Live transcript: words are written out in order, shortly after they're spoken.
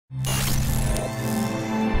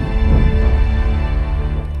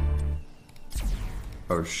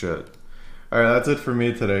Oh shit. Alright, that's it for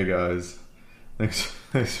me today, guys.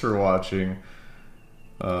 Thanks for watching.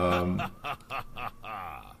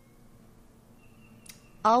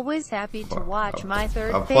 Always happy to watch my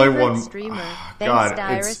third I'll favorite streamer. Thanks, God,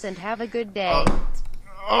 Dyrus, and have a good day.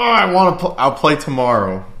 I'll play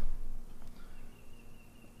tomorrow.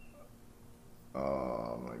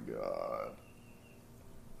 Oh my god.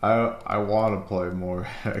 I want to play more,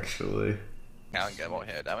 actually. Can't get more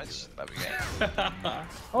hit damage. That'd be great.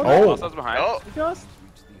 Oh! That's behind. Oh! Just.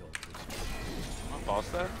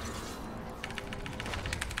 Bastard.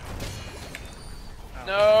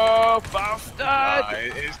 No,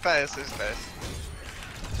 bastard! It's best, it's best.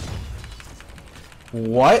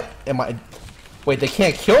 What? Am I... Wait, they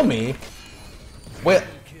can't kill me? Wait,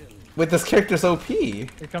 this character's OP. Here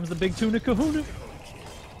comes the big tuna kahuna.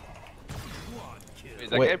 Is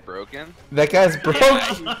that guy broken? That guy's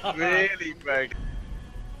broken. Really broken.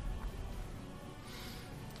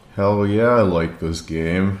 Hell yeah, I like this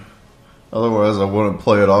game. Otherwise, I wouldn't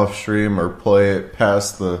play it off stream or play it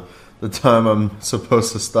past the time I'm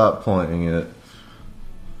supposed to stop playing it.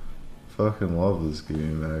 Fucking love this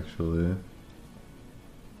game, actually.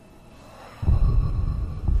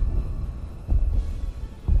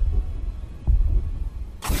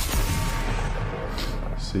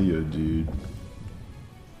 See ya, dude.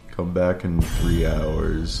 Come back in 3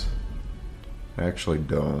 hours. Actually,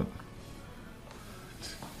 don't.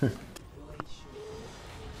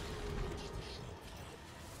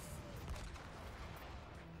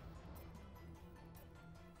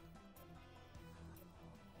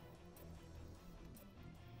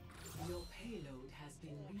 Your payload has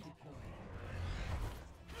been redeployed.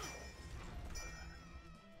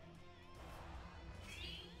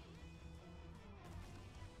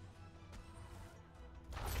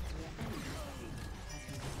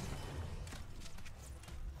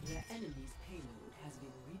 Your enemy's payload has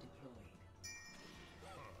been redeployed.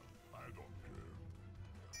 I don't care.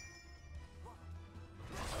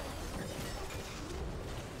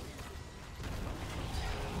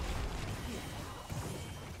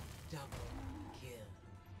 Double kill.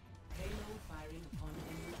 Payload firing upon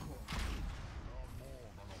enemy core.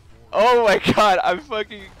 Oh my god, I'm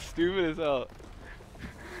fucking stupid as hell.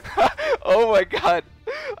 Oh my god,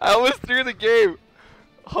 I almost threw the game.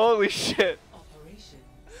 Holy shit. Operation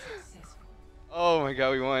successful. Oh my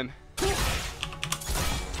god, we won.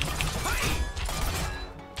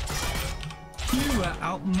 You were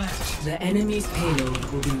outmatched. The enemy's payload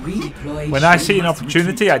will be redeployed. When I see an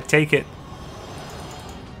opportunity, I take it.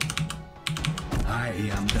 I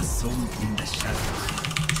am the soul in the shadows.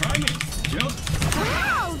 Try me. Jump.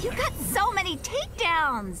 Wow, you got so many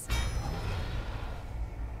takedowns.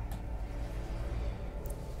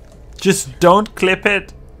 Just don't clip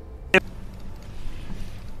it.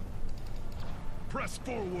 Press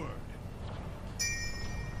forward.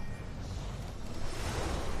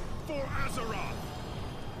 For Azeroth.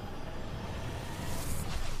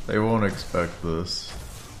 They won't expect this.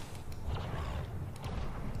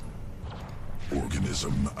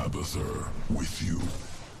 Organism Abathur with you.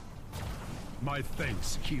 My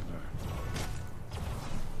thanks, Keeper.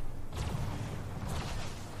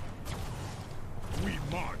 We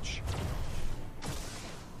march.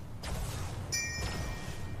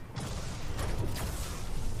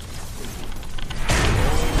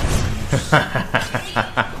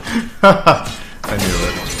 I knew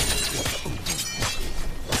it.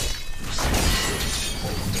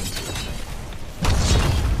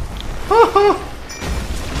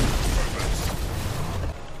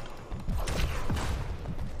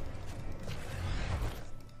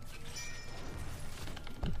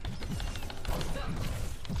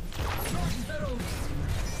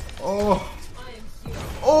 Oh!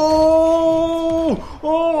 Oh!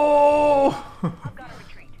 Oh!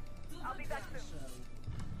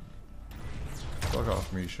 Fuck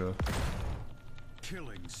off, Misha.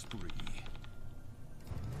 Killing spree.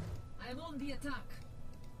 I'm on the attack.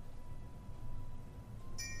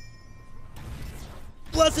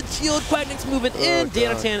 Blessed shield, Quacknick's moving in.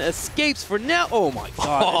 Danatan escapes for now. Oh my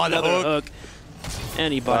god, Oh, another hook.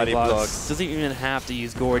 And he body blocks. Doesn't even have to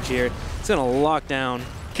use Gorge here. It's gonna lock down.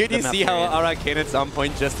 Could you see how Arakin at some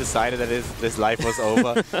point just decided that his life was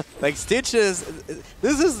over? Like Stitches,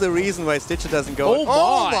 this is the reason why Stitcher doesn't go.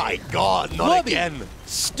 Oh my god, not Wubby, again!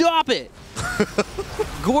 Stop it!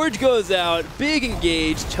 Gorge goes out, big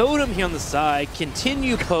engage, totem here on the side,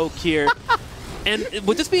 continue poke here. And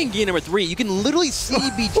with this being game number 3, you can literally see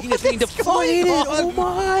BG trying to fight it. Oh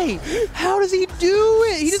my! How does he do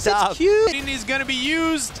it? He just gets cute. He's gonna be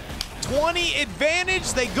used. 20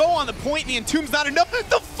 advantage. They go on the point, and the Entomb's not enough.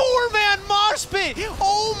 The 4-man mosh pit.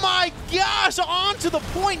 Oh my gosh, onto the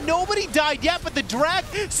point. Nobody died yet, but the drag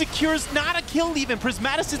secures not a kill even.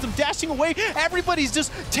 Prismaticism dashing away. Everybody's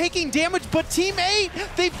just taking damage, but Team 8,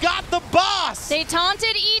 they've got the boss. They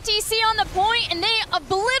taunted ETC on the point, and they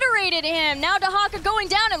obliterated him. Now Dahaka going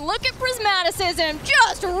down, and look at Prismaticism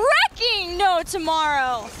just wrecking No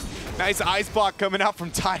Tomorrow. Nice ice block coming out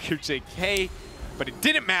from Tiger JK. But it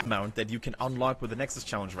didn't matter. Mount that you can unlock with the Nexus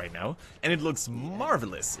challenge right now, and it looks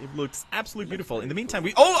marvelous. It looks absolutely beautiful. In the meantime,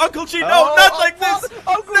 we Uncle G, no, not like this.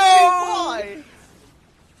 Uncle No. G,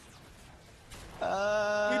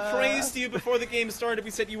 We praised you before the game started. We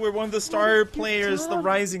said you were one of the star players, the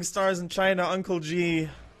rising stars in China, Uncle G.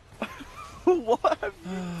 What have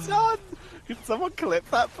you done? Can someone clip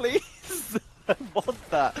that, please? I want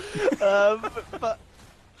that. But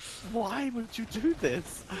why would you do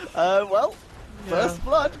this? Well. First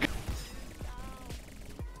blood.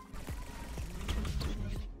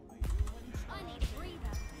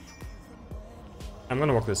 I'm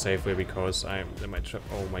gonna walk the safe way because they might trap.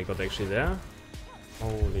 Oh my god, actually there.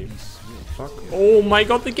 Holy fuck. Oh my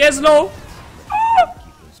god, the Gazlowe!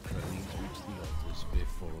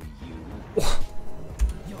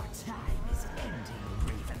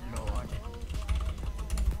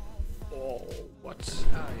 Oh, what?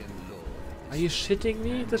 Are you shitting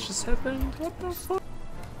me? That just happened? What the fuck?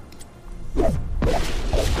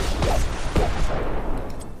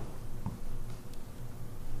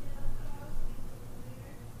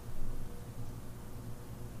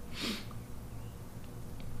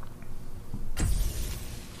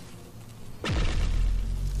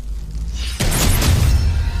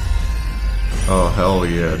 Oh, hell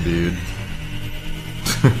yeah, dude.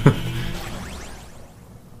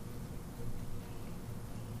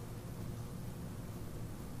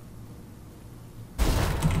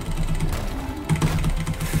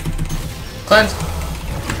 Cleanse.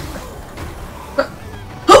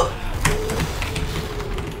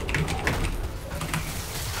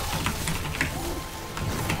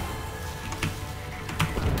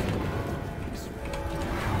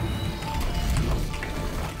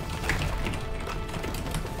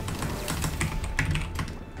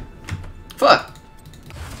 Fuck.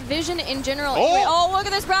 Vision in general. Oh, look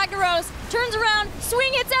at this Ragnaros. Turns around,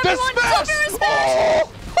 swing hits everyone. Sucker smash.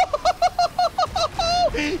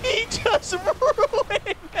 He just ruined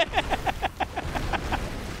it.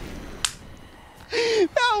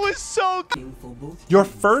 That was so good. Your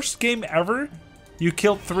first game ever? You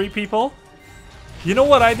killed 3 people? You know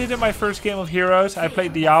what I did in my first game of Heroes? I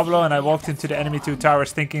played Diablo and I walked into the enemy 2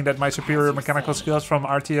 towers thinking that my superior mechanical skills from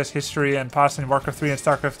RTS history and past in Warcraft 3 and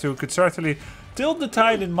Starcraft 2 could certainly tilt the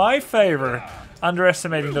tide in my favor,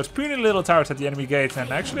 underestimating those puny little towers at the enemy gates,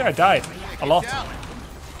 and actually I died a lot.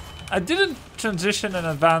 I didn't transition and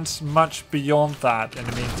advance much beyond that in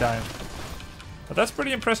the meantime. But that's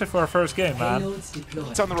pretty impressive for a first game, man.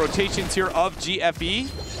 It's on the rotations here of GFE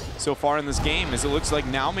so far in this game, as it looks like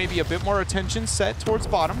now maybe a bit more attention set towards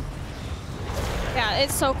bottom. Yeah,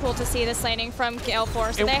 it's so cool to see this laning from Gale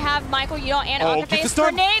Force. They have Michael Udall and Akaface.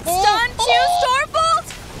 Grenade, stun,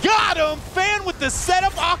 Starbolt! Got him! Fan with the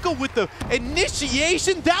setup, Akka with the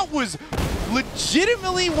initiation. That was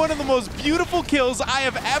legitimately one of the most beautiful kills I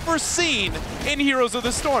have ever seen in Heroes of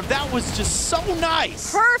the Storm. That was just so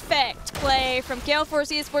nice. Perfect play from Gale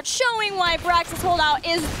Force Esports, showing why Brax's holdout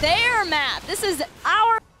is their map. This is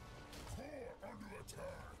our...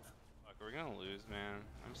 Fuck, we're gonna lose, man.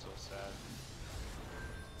 I'm so sad.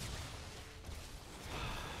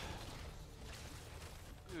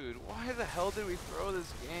 Dude, why the hell did we throw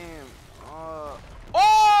this game? Oh!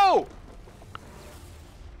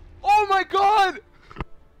 Oh my god!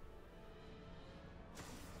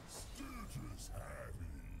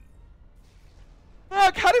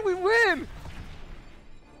 Fuck, how did we win?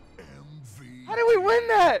 How did we win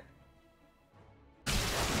that?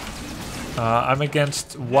 I'm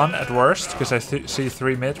against 1 at worst, because I see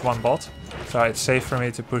 3 mid, 1 bot. So it's safe for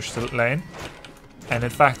me to push the lane. And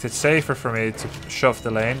in fact, it's safer for me to shove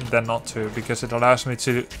the lane than not to, because it allows me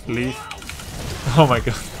to leave. Oh my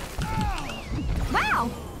god. Wow,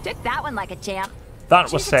 took that one like a champ. That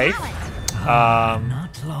was safe.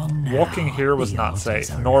 Walking here was not safe,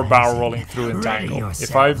 nor barrel rolling through Entangle.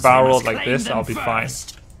 If I barrel rolled like this, I'll be fine.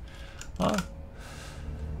 God,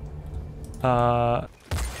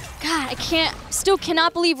 I still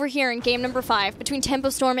cannot believe we're here in game number 5 between Tempo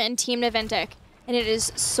Storm and Team Naventic. And it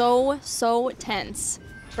is so, so tense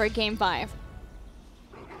for game 5.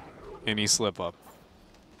 Any slip up.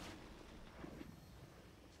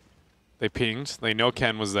 They pinged. They know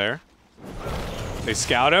Ken was there. They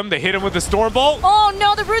scout him. They hit him with the Stormbolt. Oh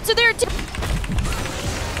no, the roots are there too.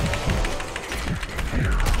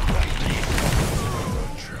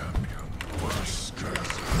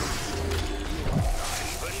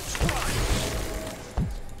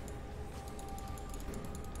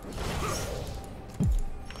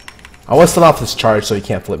 I want to set off this charge so he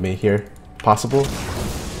can't flip me here. Possible?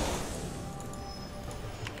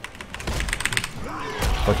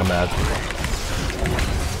 Like I'm mad.